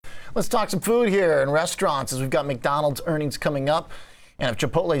Let's talk some food here and restaurants as we've got McDonald's earnings coming up. And if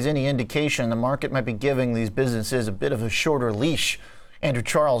Chipotle is any indication, the market might be giving these businesses a bit of a shorter leash. Andrew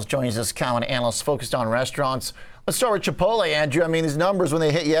Charles joins us, Cowen analyst focused on restaurants. Let's start with Chipotle, Andrew. I mean, these numbers, when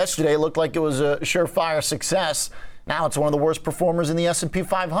they hit yesterday, looked like it was a surefire success. Now it's one of the worst performers in the S&P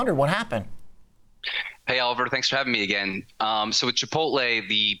 500. What happened? Hey, Oliver, thanks for having me again. So with Chipotle,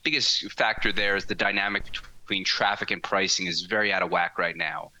 the biggest factor there is the dynamic between traffic and pricing is very out of whack right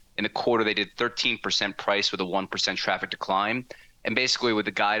now. In the quarter, they did 13% price with a 1% traffic decline. And basically with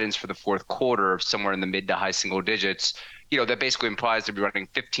the guidance for the fourth quarter of somewhere in the mid to high single digits, that basically implies they'll be running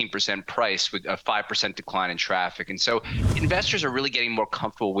 15% price with a 5% decline in traffic. And so investors are really getting more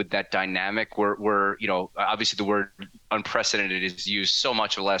comfortable with that dynamic where obviously the word unprecedented is used so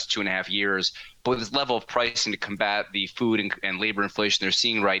much over the last 2.5 years. But with this level of pricing to combat the food and labor inflation they're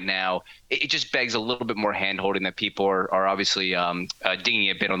seeing right now, it just begs a little bit more hand-holding that people are obviously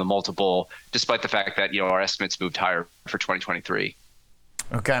dinging a bit on the multiple, despite the fact that our estimates moved higher for 2023.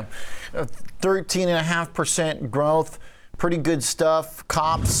 Okay, 13.5% growth. Pretty good stuff.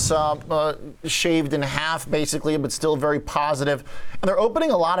 Comps shaved in half, basically, but still very positive. And they're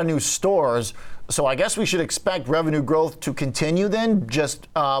opening a lot of new stores. So I guess we should expect revenue growth to continue then. Just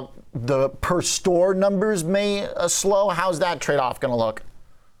the per store numbers may slow. How's that trade-off going to look?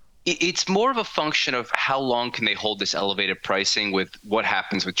 It's more of a function of how long can they hold this elevated pricing with what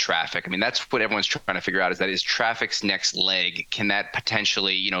happens with traffic. I mean, that's what everyone's trying to figure out is traffic's next leg. Can that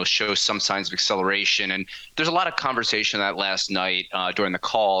potentially, show some signs of acceleration? And there's a lot of conversation that last night during the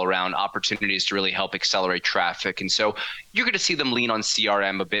call around opportunities to really help accelerate traffic. And so you're going to see them lean on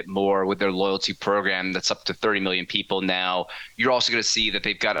CRM a bit more with their loyalty program that's up to 30 million people now. You're also going to see that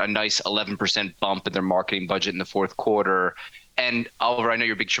they've got a nice 11% bump in their marketing budget in the fourth quarter. And Oliver, I know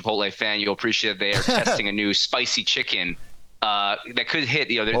you're a big Chipotle fan. You'll appreciate they are testing a new spicy chicken that could hit.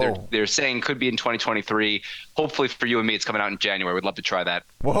 They're saying could be in 2023. Hopefully for you and me, it's coming out in January. We'd love to try that.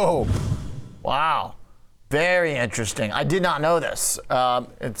 Whoa! Wow, very interesting. I did not know this. How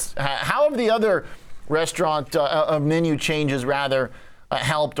have the other restaurant menu changes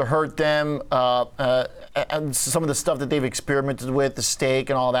helped or hurt them? And some of the stuff that they've experimented with, the steak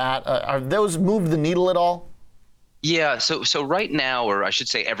and all that, are those moved the needle at all? Yeah, so right now, or I should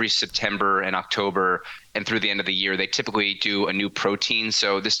say every September and October and through the end of the year, they typically do a new protein.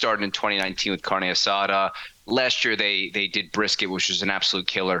 So this started in 2019 with carne asada. Last year, they did brisket, which was an absolute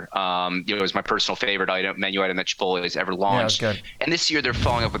killer. It was my personal favorite menu item that Chipotle has ever launched. Yeah, good. And this year, they're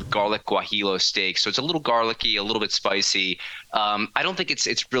following up with garlic guajillo steak. So it's a little garlicky, a little bit spicy. I don't think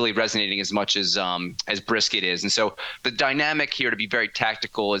it's really resonating as much as brisket is. And so the dynamic here, to be very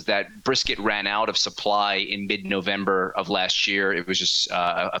tactical, is that brisket ran out of supply in mid-November of last year. It was just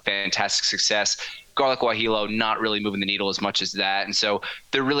a fantastic success. Garlic guajillo not really moving the needle as much as that, and so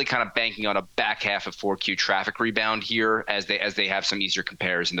they're really kind of banking on a back half of 4Q traffic rebound here as they have some easier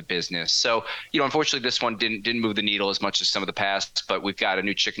compares in the business. So unfortunately this one didn't move the needle as much as some of the past, but we've got a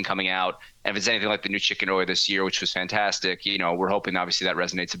new chicken coming out, and if it's anything like the new chicken earlier this year, which was fantastic, we're hoping obviously that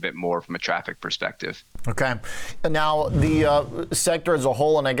resonates a bit more from a traffic perspective. Okay, and now the sector as a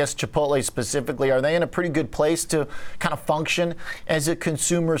whole, and I guess Chipotle specifically, are they in a pretty good place to kind of function as a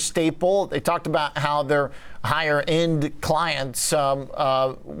consumer staple? They talked about how their higher end clients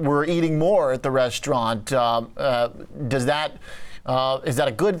were eating more at the restaurant. Is that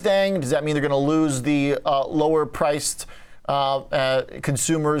a good thing? Does that mean they're going to lose the lower priced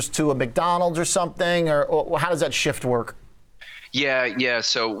consumers to a McDonald's or something? Or how does that shift work? Yeah.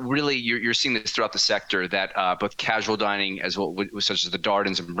 So really, you're seeing this throughout the sector that both casual dining, as well, such as the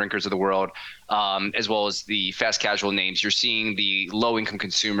Dardens and Brinkers of the world, as well as the fast casual names, you're seeing the low-income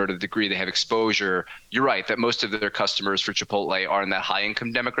consumer, to the degree they have exposure. You're right that most of their customers for Chipotle are in that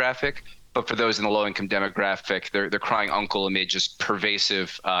high-income demographic. But for those in the low-income demographic, they're crying uncle amid just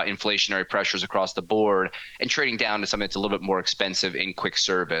pervasive inflationary pressures across the board and trading down to something that's a little bit more expensive in quick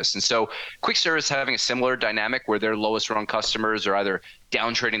service. And so quick service having a similar dynamic where their lowest-rung customers are either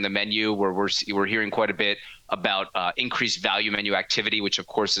downtrading the menu, where we're hearing quite a bit about increased value menu activity, which of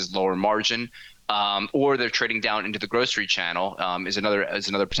course is lower margin. Or they're trading down into the grocery channel is another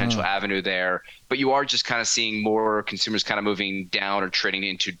potential avenue there. But you are just kind of seeing more consumers kind of moving down or trading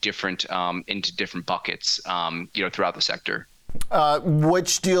into different buckets, throughout the sector.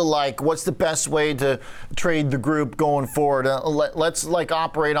 Which do you like? What's the best way to trade the group going forward? Let's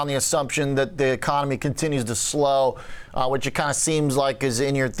operate on the assumption that the economy continues to slow, which it kind of seems like is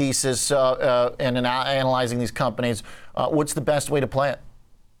in your thesis and in analyzing these companies. What's the best way to play it?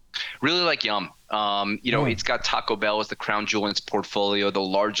 Really like Yum. It's got Taco Bell as the crown jewel in its portfolio, the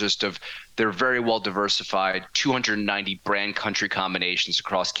largest of their very well diversified 290 brand country combinations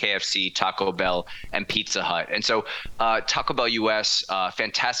across KFC, Taco Bell, and Pizza Hut. And so Taco Bell US,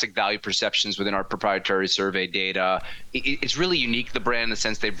 fantastic value perceptions within our proprietary survey data. It's really unique, the brand, in the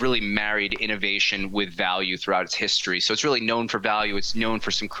sense they've really married innovation with value throughout its history. So it's really known for value. It's known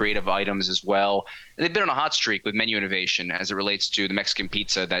for some creative items as well. And they've been on a hot streak with menu innovation as it relates to the Mexican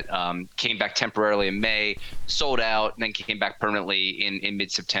pizza that came back temporarily in May, sold out, and then came back permanently in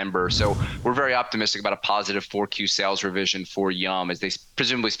mid-September. So we're very optimistic about a positive 4Q sales revision for Yum, as they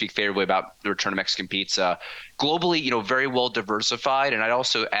presumably speak favorably about the return of Mexican pizza. Globally, very well diversified, and I'd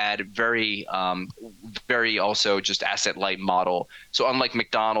also add very also just asset light model. So unlike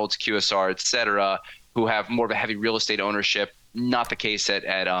McDonald's, QSR, et cetera, who have more of a heavy real estate ownership, not the case at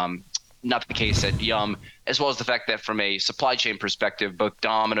Yum, as well as the fact that from a supply chain perspective, both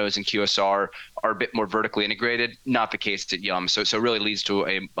Domino's and QSR are a bit more vertically integrated, not the case at Yum. So it really leads to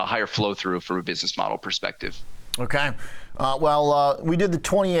a higher flow through from a business model perspective. Okay. We did the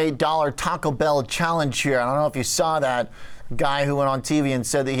 $28 Taco Bell challenge here. I don't know if you saw that. Guy who went on TV and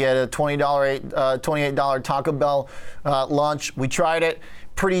said that he had a $28 Taco Bell lunch. We tried it.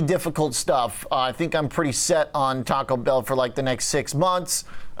 Pretty difficult stuff. I think I'm pretty set on Taco Bell for like the next 6 months,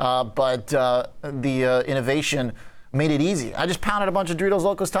 but the innovation made it easy. I just pounded a bunch of Doritos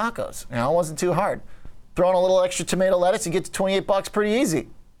Locos Tacos. It wasn't too hard. Throwing a little extra tomato lettuce, you get to $28 pretty easy.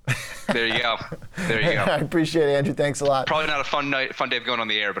 There you go. I appreciate it, Andrew. Thanks a lot. Probably not a fun day of going on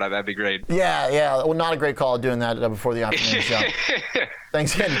the air, but that'd be great. Yeah. Well, not a great call doing that before the afternoon show.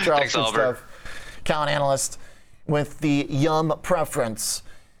 Thanks, Andrew. Charles. Thanks, Oliver. Cowen analyst with the Yum preference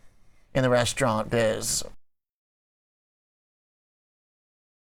in the restaurant biz.